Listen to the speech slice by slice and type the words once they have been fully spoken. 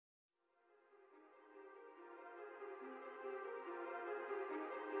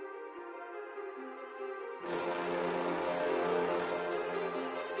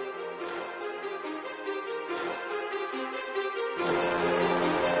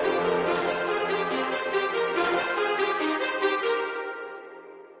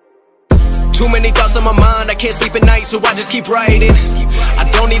Too many thoughts on my mind, I can't sleep at night, so I just keep writing. I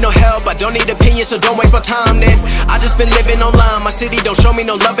don't need no help, I don't need opinions, so don't waste my time then. I just been living online, my city don't show me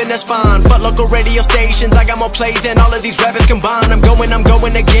no love and that's fine. Fuck local radio stations, I got more plays than all of these rappers combined. I'm going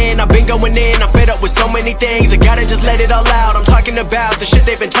again, I've been going in, I'm fed up with so many things. I gotta just let it all out, I'm talking about the shit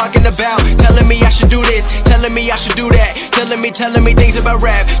they've been talking about. Telling me I should do this, telling me I should do that. Telling me things about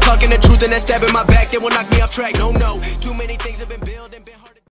rap. Talking the truth and that stab in my back, they will knock me off track. No, too many things have been building.